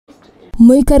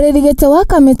Muikarĩri gĩtĩ wa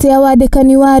kamĩtĩ ya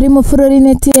wandĩkani wa arimũ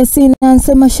bũrũri-inĩ TSC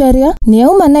Nancy Macharia nĩ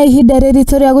auma na ihinda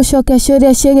rĩritũ rĩa gũcokia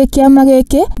ciũria ciĩgiĩ kĩama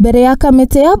gĩkĩ mbere ya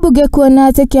kamĩtĩ ya mbunge kuona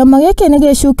atĩ kĩama gĩkĩ nĩ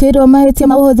gĩcukĩirwo mahĩtia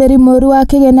ma ũhũthĩri mũũru wa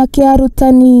kĩgĩna kĩa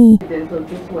arutani.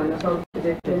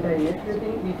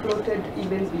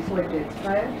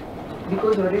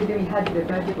 Because already we had the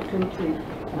budget of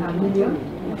 20 million,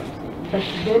 but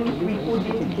then we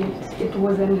couldn't get, it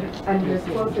was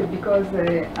unresponsive because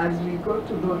as we got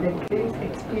to know the claims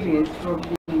experience from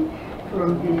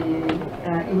the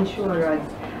insurers,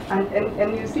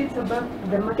 and you see it's about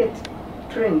the market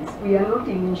trends. We are not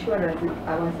in insurance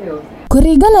ourselves.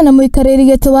 Kũringana na muikarĩri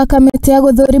gĩtĩ wa kamĩtĩ ya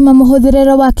gũthũrima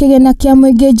mũhũthĩrĩre wa kĩgĩna kĩa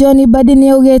mũingĩ John Badi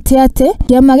nĩ augĩte atĩ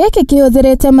kĩama gĩkĩ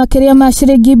kĩhũthĩrĩte makĩria ma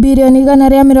ciringi birioni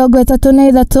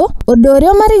 133, ũndũ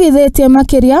ũrĩa marigithĩtie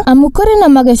makĩria amu kũrĩ na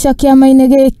mageca kĩama-inĩ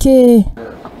gĩkĩ.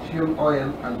 Fuel oil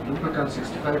and lubricant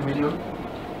 65 million.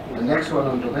 The next one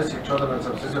on domestic children and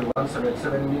subsistence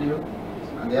 177 million,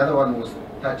 and the other one was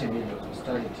 30 million.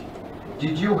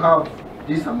 Did you have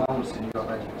these amounts in your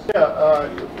budget? Yeah,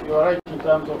 you are right in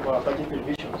terms of budget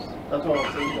revisions. That's what I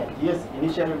was saying, that yes,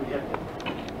 initially we had them,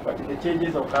 but the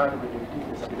changes occurred when we did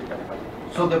the significant budget.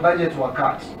 So the budgets were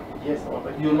cut? Yes, our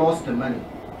budget. You lost the money?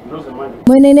 You lost the money.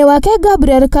 Mwena-inĩ wake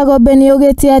Gabriel Kagombe nĩ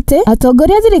augĩte atĩ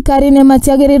atongoria thirikari-inĩ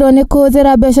matiagĩrĩirwo nĩ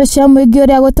kũhũthĩra mbeca cia mũingĩ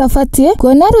ũrĩa gũtabatiĩ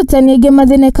kuona arutani aingĩ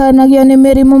mathĩnĩkanagio nĩ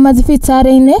mĩrimũ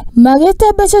mathibitarĩ-inĩ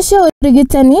magĩte mbeca cia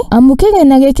ũrigitani amu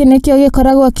kĩgĩna gĩkĩ nĩkĩo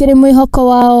gĩkoragwo kĩrĩ mwĩhoko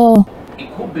wao. It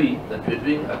could be that we're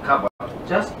doing a cover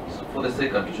just for the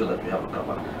sake of to show that we have a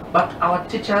cover. But our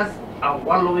teachers are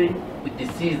wallowing with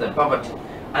disease and poverty,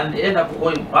 and they end up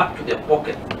going back to their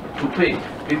pocket to pay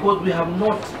because we have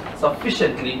not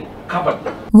sufficiently covered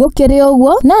them. Gũkĩrĩ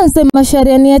ũguo, Nancy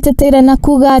Macharia nĩ eteteire na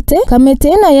kuga atĩ kamĩtĩ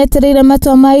ĩno yetereire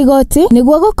matua ma igoti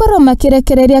nĩguo gũkorwo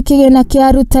makĩrekereria kĩgĩna kĩa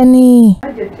arutani.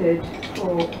 Budgeted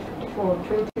for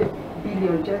 20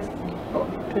 billion, just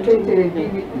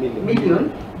 20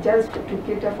 million just to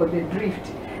cater for the drift,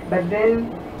 but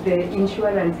then the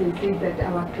insurance said that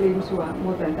our claims were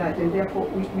more than that, and therefore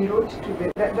we wrote to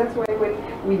the, that's why when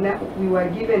we were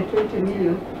given 20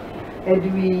 million and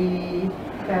we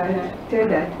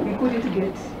tendered, we couldn't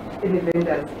get any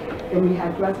vendors, and we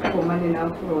had to ask for money now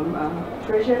from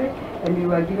Treasury, and we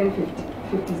were given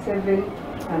 57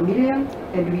 million,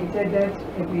 and we tendered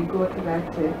and we got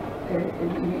that,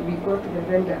 we got the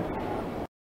vendor.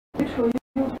 For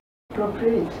you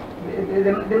appropriate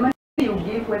the money you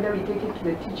give, whether we take it to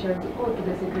the teachers or to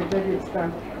the secretary of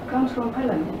staff, comes from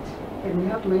Parliament, and we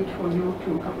have to wait for you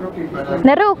to appropriate.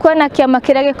 Na rĩu kuona kĩama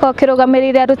kĩrĩa gĩkoragwo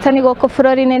kĩrũgamĩrĩire arutani gũkũ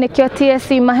bũrũri-inĩ nĩkĩo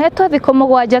TSC mahetwo thikũ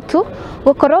 7 tu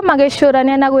gũkorwo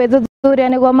magĩcũrania na gwĩthuthuria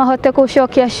nĩguo mahote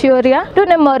gũcokia ciũria. Rĩu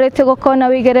nĩ morĩte gũkorwo na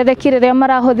wĩigĩrĩrĩki rĩrĩa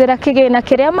marahũthĩra kĩgĩna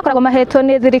kĩrĩa makoragwo mahetwo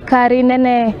nĩ thirikari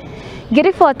nene.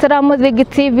 Ngĩribotera Mũthingi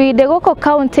TV ndĩ gũkũ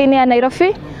kaunti-inĩ ya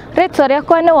Nairobi, rĩtwa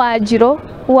rĩakwa nĩ Wanjirũ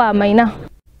wa Maina.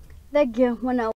 Thank you.